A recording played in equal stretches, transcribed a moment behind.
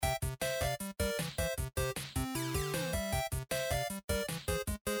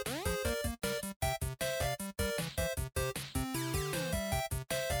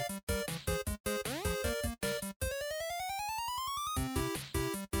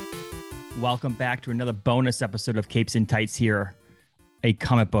Welcome back to another bonus episode of Capes and Tights here, a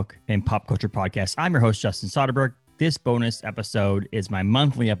comic book and pop culture podcast. I'm your host, Justin Soderberg. This bonus episode is my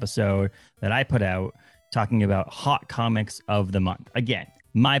monthly episode that I put out talking about hot comics of the month. Again,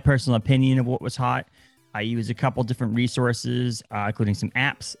 my personal opinion of what was hot. I use a couple different resources, including some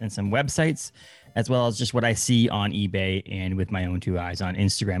apps and some websites, as well as just what I see on eBay and with my own two eyes on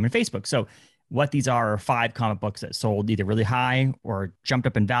Instagram and Facebook. So what these are 5 comic books that sold either really high or jumped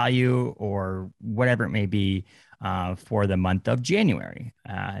up in value or whatever it may be for the month of January.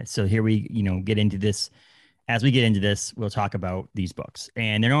 So here we, get into this. As we get into this, we'll talk about these books,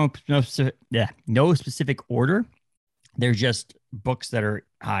 and they're no specific order. They're just books that are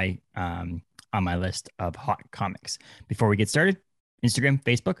high on my list of hot comics. Before we get started, Instagram,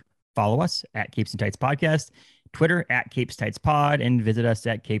 Facebook, follow us at Capes and Tights Podcast. Twitter at Capes Tights Pod, and visit us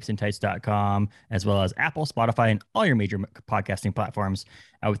at capesandtights.com, as well as Apple, Spotify, and all your major podcasting platforms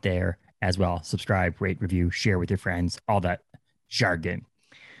out there as well. Subscribe, rate, review, share with your friends, all that jargon.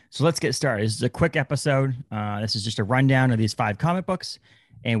 So let's get started. This is a quick episode. This is just a rundown of these 5 comic books,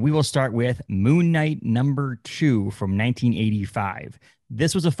 and we will start with Moon Knight number 2 from 1985.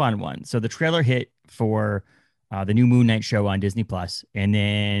 This was a fun one. So the trailer hit for the new Moon Knight show on Disney Plus, and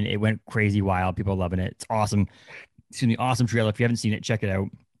then it went crazy wild. People are loving it. It's awesome. Awesome trailer. If you haven't seen it, check it out.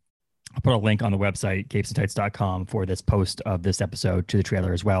 I'll put a link on the website, capesandtights.com, for this post of this episode to the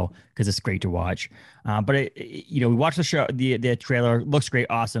trailer as well, because it's great to watch. But we watched the show, the trailer looks great.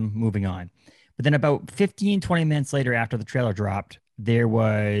 Awesome. Moving on. But then about 15, 20 minutes later after the trailer dropped, there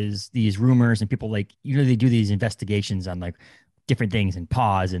was these rumors and people they do these investigations on different things and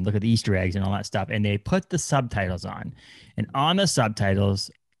pause and look at the Easter eggs and all that stuff. And they put the subtitles on, and on the subtitles,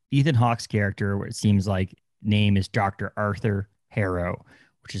 Ethan Hawke's character, what it seems like name is Dr. Arthur Harrow,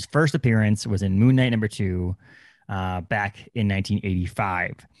 which his first appearance was in Moon Knight number 2 back in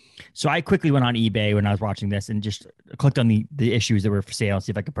 1985. So I quickly went on eBay when I was watching this and just clicked on the issues that were for sale,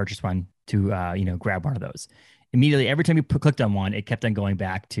 see if I could purchase one to, grab one of those. Immediately, every time you clicked on one, it kept on going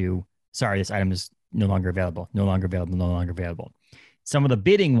back to, sorry, this item is no longer available, no longer available, no longer available. Some of the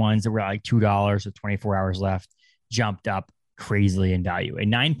bidding ones that were like $2 with 24 hours left jumped up crazily in value. A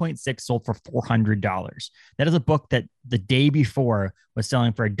 9.6 sold for $400. That is a book that the day before was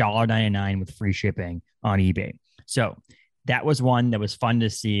selling for $1.99 with free shipping on eBay. So that was one that was fun to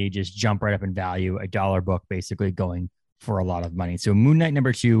see just jump right up in value. A dollar book basically going for a lot of money. So Moon Knight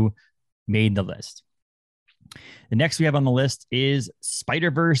number 2 made the list. The next we have on the list is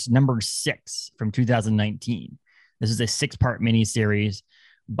Spider-Verse number 6 from 2019. This is a 6-part miniseries,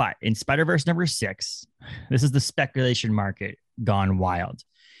 but in Spider-Verse number 6, this is the speculation market gone wild.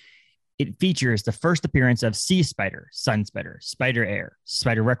 It features the first appearance of Sea Spider, Sun Spider, Spider-Air,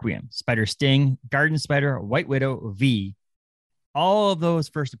 Spider Requiem, Spider Sting, Garden Spider, White Widow, V. All of those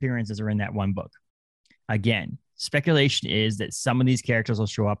first appearances are in that one book. Again, speculation is that some of these characters will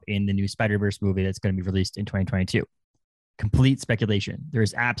show up in the new Spider-Verse movie that's going to be released in 2022. Complete speculation. There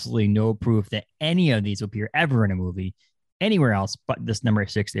is absolutely no proof that any of these will appear ever in a movie anywhere else but this number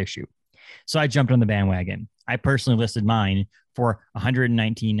 6 issue. So I jumped on the bandwagon. I personally listed mine for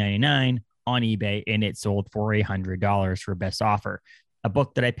 $119.99 on eBay, and it sold for $100 for best offer. A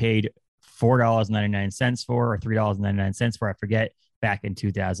book that I paid $4.99 for, or $3.99 for, I forget, back in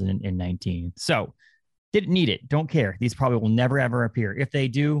 2019. So didn't need it. Don't care. These probably will never, ever appear. If they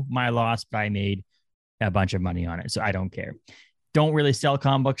do, my loss, but I made a bunch of money on it. So I don't care. Don't really sell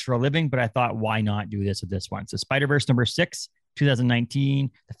comic books for a living, but I thought, why not do this with this one? So Spider-Verse number 6,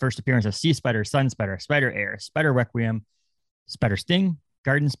 2019, the first appearance of Sea Spider, Sun Spider, Spider-Air, Spider Requiem, Spider Sting,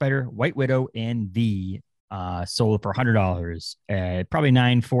 Garden Spider, White Widow, and V sold for $100. Probably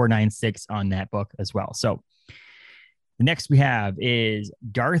 $9.496 on that book as well. So the next we have is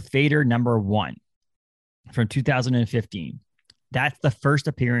Darth Vader number 1 from 2015. That's the first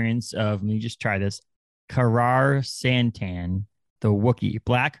appearance of, let me just try this, Karar Santan, the Wookiee,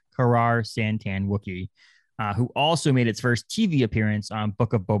 Black Karar Santan Wookiee, who also made its first TV appearance on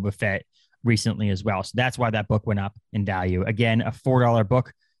Book of Boba Fett recently as well. So that's why that book went up in value. Again, a $4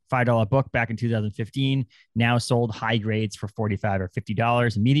 book, $5 book back in 2015, now sold high grades for $45 or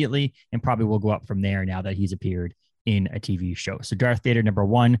 $50 immediately, and probably will go up from there now that he's appeared in a TV show. So Darth Vader number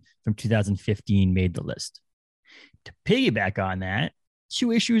 1 from 2015 made the list. To piggyback on that,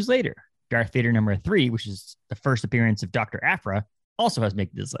 2 issues later, Darth Vader number 3, which is the first appearance of Dr. Aphra, also has made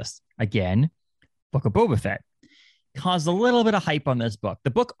this list. Again, Book of Boba Fett. Caused a little bit of hype on this book. The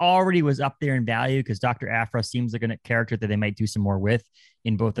book already was up there in value because Dr. Aphra seems like a character that they might do some more with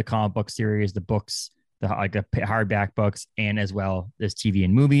in both the comic book series, the books, the hardback books, and as well as TV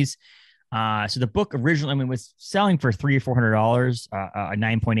and movies. So the book originally, was selling for $300 or $400, a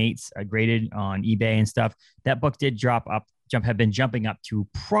 9.8 graded on eBay and stuff. That book did have been jumping up to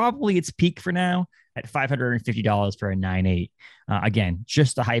probably its peak for now at $550 for a 9.8. Again,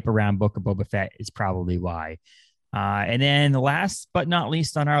 just the hype around Book of Boba Fett is probably why. And then the last but not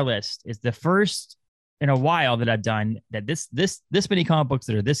least on our list is the first in a while that I've done that this many comic books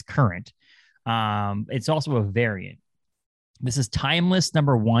that are this current. It's also a variant. This is Timeless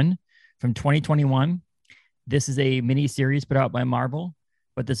 #1 from 2021. This is a mini series put out by Marvel,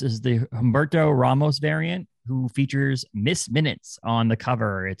 but this is the Humberto Ramos variant, who features Miss Minutes on the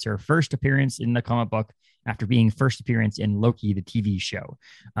cover. It's her first appearance in the comic book after being first appearance in Loki, the TV show.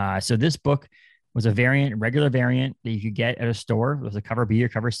 So this book was a regular variant that you could get at a store. It was a cover B or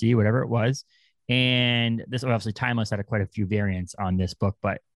cover C, whatever it was. And this obviously Timeless had quite a few variants on this book,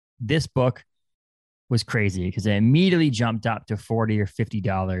 but this book was crazy because it immediately jumped up to $40 or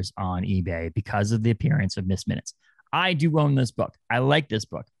 $50 on eBay because of the appearance of Miss Minutes. I do own this book. I like this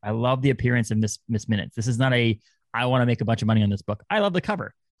book. I love the appearance of Miss Minutes. This is not I want to make a bunch of money on this book. I love the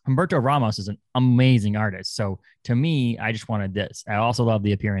cover. Humberto Ramos is an amazing artist. So to me, I just wanted this. I also love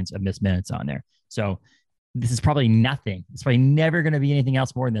the appearance of Miss Minutes on there. So this is probably nothing. It's probably never going to be anything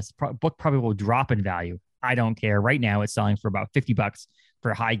else more than this. Book probably will drop in value. I don't care. Right now, it's selling for about $50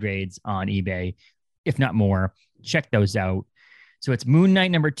 for high grades on eBay, if not more. Check those out. So it's Moon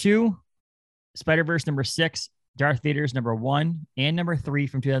Knight #2, Spider-Verse #6, Darth Vader's #1 and #3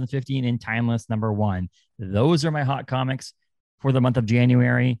 from 2015, and Timeless #1. Those are my hot comics for the month of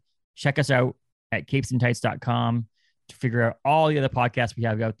January. Check us out at capesandtights.com to figure out all the other podcasts we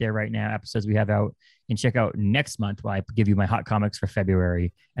have out there right now, episodes we have out, and check out next month while I give you my hot comics for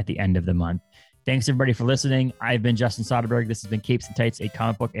February at the end of the month. Thanks everybody for listening. I've been Justin Soderberg. This has been Capes and Tights, a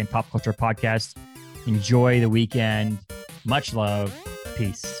comic book and pop culture podcast. Enjoy the weekend. Much love.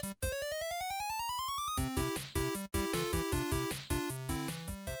 Peace.